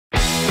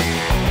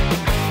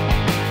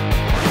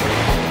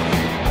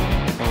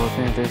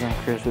Panthers,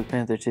 I'm Chris with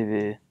Panther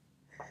TV.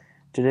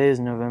 Today is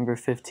November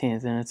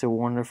 15th and it's a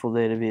wonderful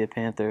day to be a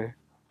Panther.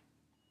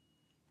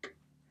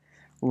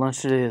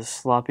 Lunch today is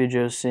Sloppy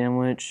Joe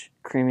sandwich,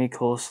 creamy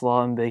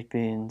coleslaw, and baked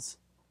beans.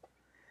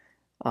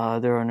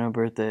 There are no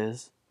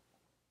birthdays.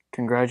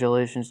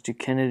 Congratulations to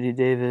Kennedy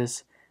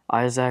Davis,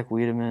 Isaac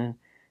Wiedemann,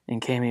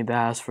 and Cami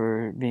Bass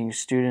for being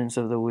Students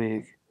of the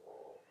Week.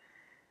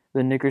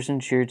 The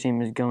Nickerson cheer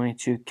team is going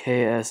to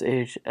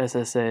KSH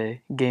SSA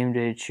Game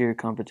Day Cheer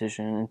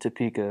Competition in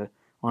Topeka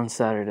on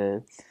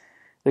Saturday.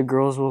 The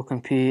girls will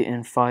compete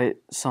in fight,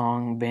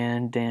 song,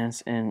 band,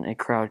 dance, and a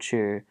crowd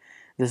cheer.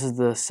 This is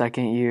the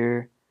second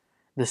year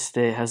the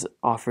state has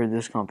offered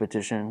this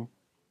competition.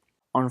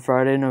 On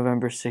Friday,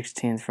 November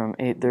 16th from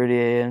 8:30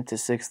 a.m. to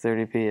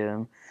 6:30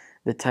 p.m.,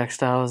 the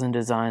textiles and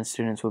design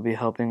students will be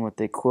helping with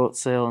a quilt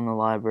sale in the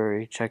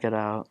library. Check it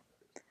out.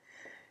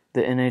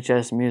 The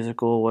NHS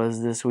musical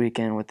was this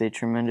weekend with a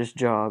tremendous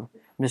job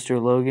Mr.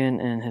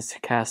 Logan and his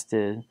cast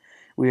did.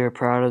 We are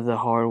proud of the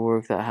hard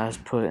work that has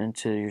put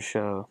into your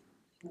show.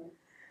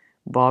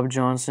 Bob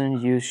Johnson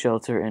Youth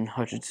Shelter in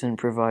Hutchinson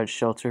provides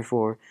shelter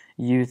for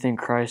youth in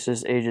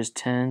crisis ages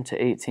 10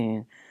 to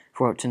 18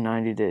 for up to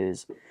 90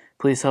 days.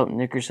 Please help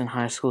Nickerson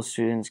High School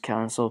Students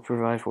Council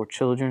provide for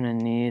children in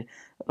need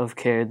of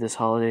care this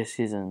holiday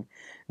season.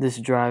 This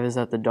drive is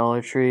at the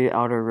Dollar Tree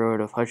Outer Road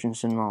of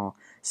Hutchinson Mall,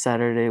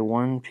 Saturday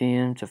 1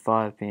 p.m. to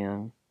 5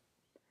 p.m.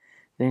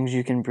 Things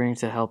you can bring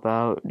to help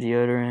out: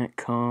 deodorant,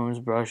 combs,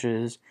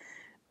 brushes,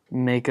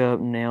 makeup,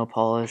 nail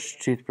polish,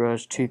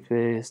 toothbrush,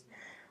 toothpaste,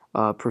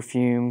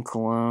 perfume,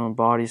 cologne,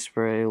 body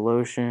spray,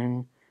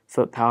 lotion,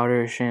 foot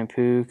powder,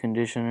 shampoo,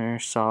 conditioner,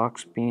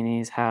 socks,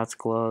 beanies, hats,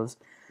 gloves,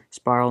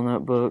 spiral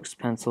notebooks,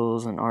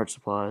 pencils, and art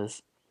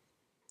supplies.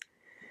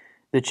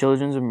 The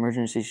Children's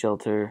Emergency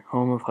Shelter,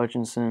 Home of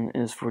Hutchinson,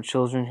 is for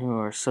children who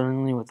are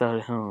suddenly without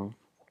a home.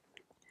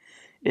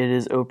 It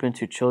is open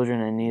to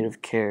children in need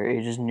of care,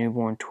 ages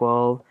newborn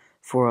 12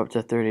 for up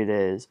to 30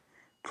 days.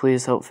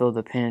 Please help fill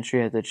the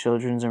pantry at the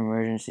Children's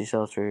Emergency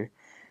Shelter.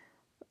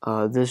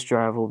 This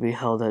drive will be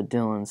held at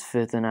Dillon's,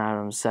 5th and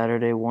Adams,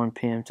 Saturday 1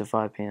 p.m. to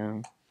 5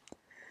 p.m.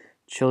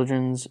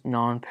 Children's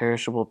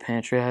non-perishable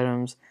pantry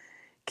items: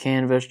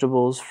 canned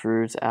vegetables,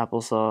 fruits,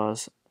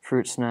 applesauce,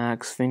 fruit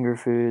snacks, finger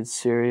foods,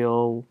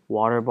 cereal,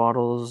 water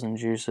bottles and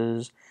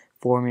juices,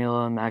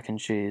 formula, mac and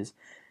cheese.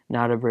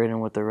 Now to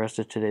Brayden with the rest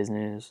of today's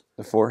news.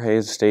 The Fort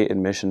Hays State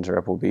Admissions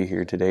Rep will be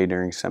here today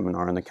during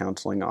seminar in the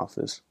counseling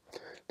office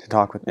to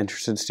talk with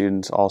interested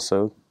students.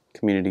 Also,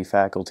 community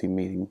faculty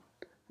meeting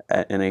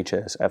at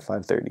NHS at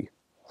 5:30.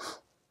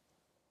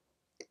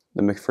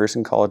 The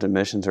McPherson College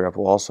Admissions Rep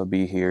will also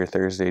be here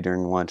Thursday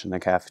during lunch in the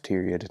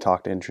cafeteria to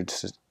talk to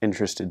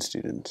interested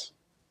students.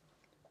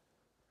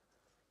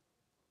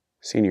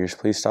 Seniors,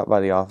 please stop by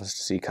the office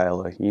to see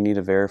Kyla. You need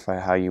to verify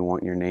how you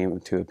want your name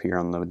to appear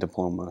on the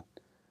diploma.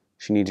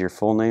 She needs your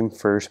full name,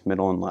 first,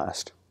 middle, and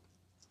last.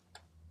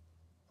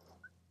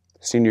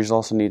 Seniors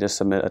also need to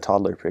submit a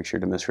toddler picture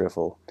to Miss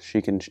Riffle.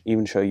 She can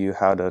even show you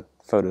how to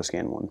photo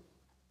scan one.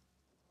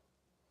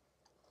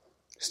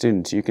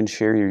 Students, you can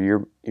share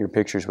your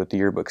pictures with the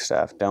yearbook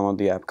staff. Download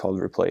the app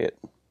called Replay It.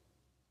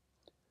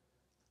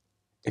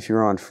 If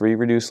you're on free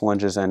reduced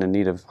lunches and in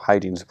need of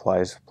hygiene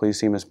supplies, please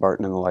see Miss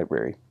Barton in the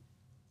library.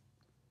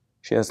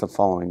 She has the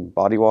following: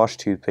 body wash,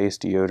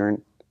 toothpaste,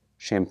 deodorant,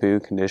 shampoo,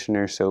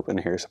 conditioner, soap, and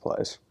hair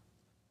supplies.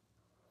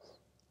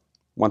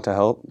 Want to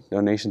help?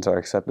 Donations are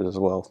accepted as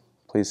well.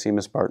 Please see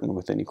Miss Barton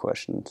with any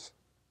questions.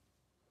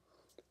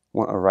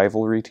 Want a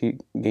rivalry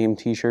game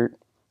t-shirt?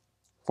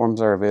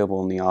 Forms are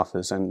available in the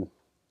office and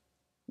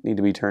need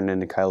to be turned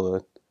into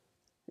Kyla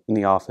in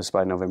the office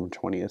by November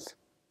 20th.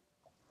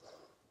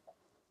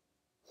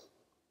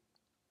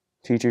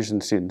 Teachers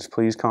and students,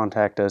 please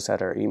contact us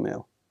at our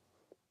email.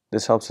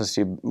 This helps us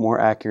do more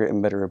accurate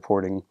and better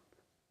reporting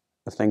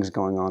of things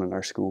going on in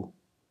our school.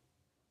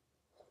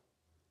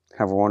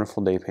 Have a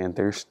wonderful day,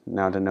 Panthers.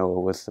 Now to Noah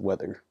with the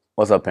weather.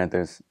 What's up,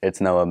 Panthers? It's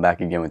Noah back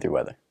again with your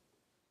weather.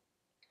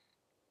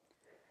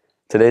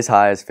 Today's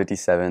high is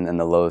 57 and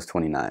the low is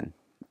 29.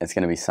 It's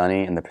going to be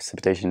sunny and the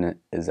precipitation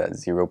is at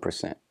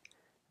 0%.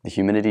 The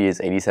humidity is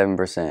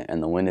 87%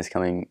 and the wind is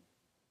coming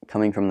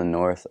from the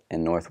north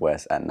and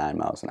northwest at 9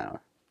 miles an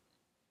hour.